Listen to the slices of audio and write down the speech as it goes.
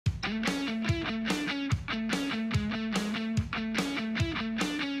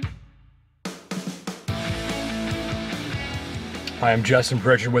Hi, I'm Justin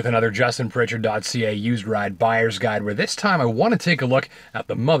Pritchard with another justinpritchard.ca used ride buyer's guide, where this time I want to take a look at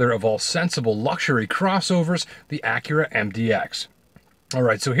the mother of all sensible luxury crossovers, the Acura MDX.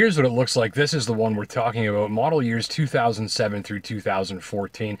 Alright, so here's what it looks like. This is the one we're talking about. Model years 2007 through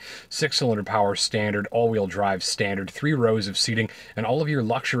 2014. 6-cylinder power standard, all-wheel drive standard, 3 rows of seating, and all of your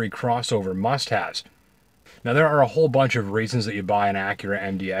luxury crossover must-haves. Now, there are a whole bunch of reasons that you buy an Acura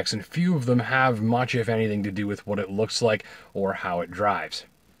MDX, and few of them have much, if anything, to do with what it looks like or how it drives.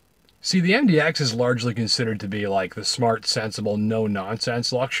 See, the MDX is largely considered to be like the smart, sensible,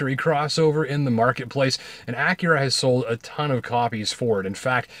 no-nonsense luxury crossover in the marketplace, and Acura has sold a ton of copies for it. In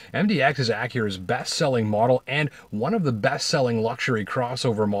fact, MDX is Acura's best-selling model and one of the best-selling luxury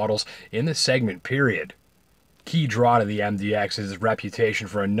crossover models in the segment, period. Key draw to the MDX is its reputation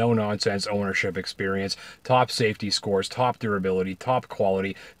for a no-nonsense ownership experience, top safety scores, top durability, top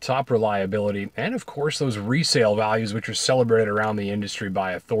quality, top reliability, and of course those resale values which are celebrated around the industry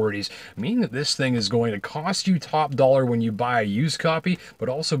by authorities, meaning that this thing is going to cost you top dollar when you buy a used copy, but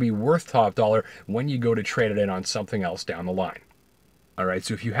also be worth top dollar when you go to trade it in on something else down the line. Alright,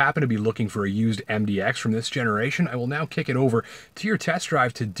 so if you happen to be looking for a used MDX from this generation, I will now kick it over to your test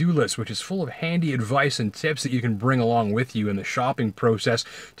drive to-do list, which is full of handy advice and tips that you can bring along with you in the shopping process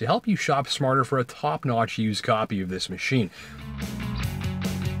to help you shop smarter for a top-notch used copy of this machine.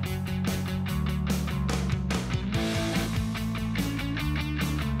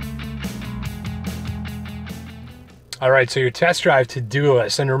 Alright, so your test drive to-do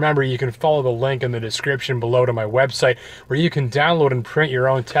list, and remember you can follow the link in the description below to my website where you can download and print your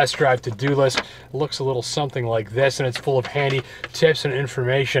own test drive to-do list. It looks a little something like this, and it's full of handy tips and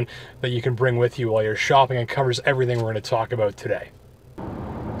information that you can bring with you while you're shopping, and covers everything we're going to talk about today.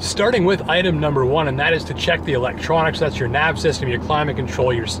 Starting with item number 1, and that is to check the electronics. That's your nav system, your climate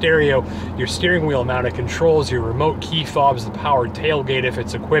control, your stereo, your steering wheel mounted controls, your remote key fobs, the powered tailgate if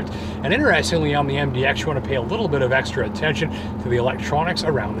it's equipped. And interestingly, on the MDX, you want to pay a little bit of extra attention to the electronics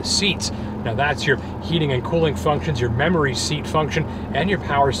around the seats. Now that's your heating and cooling functions, your memory seat function, and your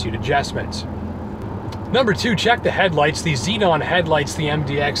power seat adjustments. Number 2, check the headlights. These xenon headlights the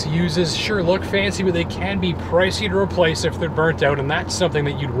MDX uses sure look fancy, but they can be pricey to replace if they're burnt out, and that's something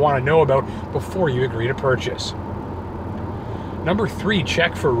that you'd want to know about before you agree to purchase. Number 3,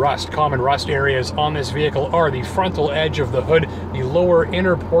 check for rust. Common rust areas on this vehicle are the frontal edge of the hood, the lower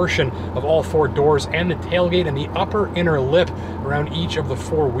inner portion of all 4 doors, and the tailgate, and the upper inner lip around each of the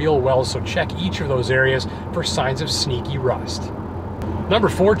 4 wheel wells, so check each of those areas for signs of sneaky rust. Number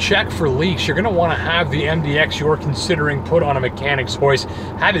 4, check for leaks. You're going to want to have the MDX you're considering put on a mechanic's hoist.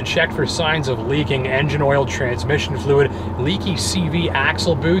 Have it checked for signs of leaking engine oil, transmission fluid, leaky CV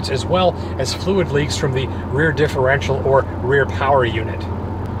axle boots, as well as fluid leaks from the rear differential or rear power unit.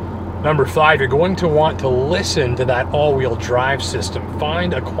 Number 5, you're going to want to listen to that all-wheel drive system.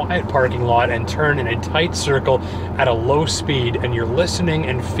 Find a quiet parking lot and turn in a tight circle at a low speed, and you're listening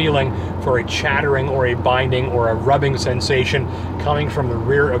and feeling for a chattering or a binding or a rubbing sensation coming from the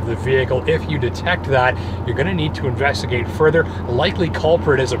rear of the vehicle. If you detect that, you're going to need to investigate further. A likely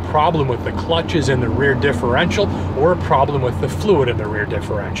culprit is a problem with the clutches in the rear differential or a problem with the fluid in the rear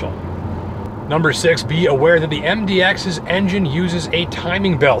differential. Number 6, be aware that the MDX's engine uses a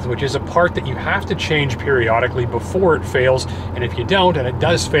timing belt, which is a part that you have to change periodically before it fails. And if you don't, and it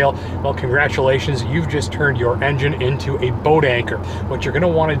does fail, well, congratulations, you've just turned your engine into a boat anchor. What you're going to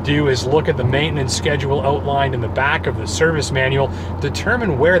want to do is look at the maintenance schedule outlined in the back of the service manual,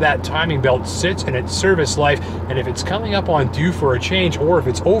 determine where that timing belt sits in its service life, and if it's coming up on due for a change or if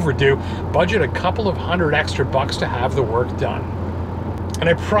it's overdue, budget a couple of $100 extra to have the work done. And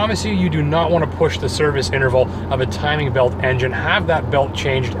I promise you, you do not want to push the service interval of a timing belt engine. Have that belt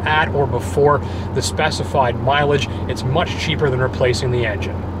changed at or before the specified mileage. It's much cheaper than replacing the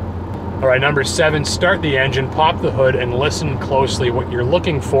engine. Alright, number 7, start the engine, pop the hood, and listen closely. What you're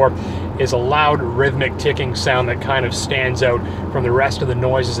looking for is a loud rhythmic ticking sound that kind of stands out from the rest of the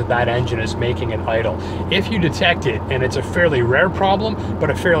noises that that engine is making at idle. If you detect it, and it's a fairly rare problem, but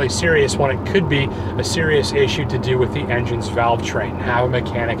a fairly serious one, it could be a serious issue to do with the engine's valve train. Have a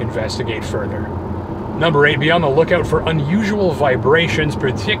mechanic investigate further. Number 8, be on the lookout for unusual vibrations,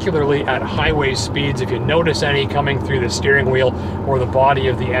 particularly at highway speeds. If you notice any coming through the steering wheel or the body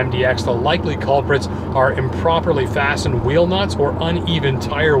of the MDX, the likely culprits are improperly fastened wheel nuts or uneven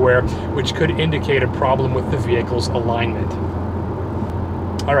tire wear, which could indicate a problem with the vehicle's alignment.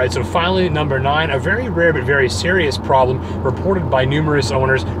 Alright, so finally, number 9, a very rare but very serious problem reported by numerous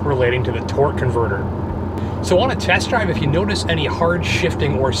owners relating to the torque converter. So on a test drive, if you notice any hard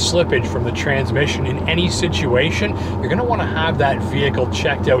shifting or slippage from the transmission in any situation, you're going to want to have that vehicle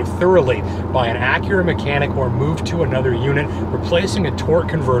checked out thoroughly by an Acura mechanic or moved to another unit. Replacing a torque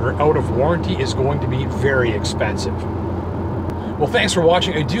converter out of warranty is going to be very expensive. Well, thanks for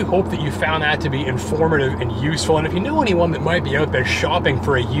watching. I do hope that you found that to be informative and useful. And if you know anyone that might be out there shopping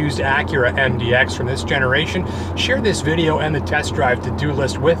for a used Acura MDX from this generation, share this video and the test drive to-do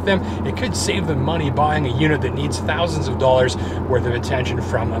list with them. It could save them money buying a unit that needs thousands of dollars worth of attention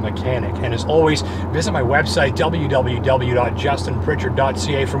from a mechanic. And as always, visit my website,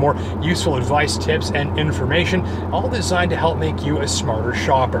 www.justinpritchard.ca, for more useful advice, tips, and information, all designed to help make you a smarter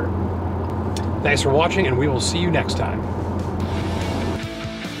shopper. Thanks for watching, and we will see you next time.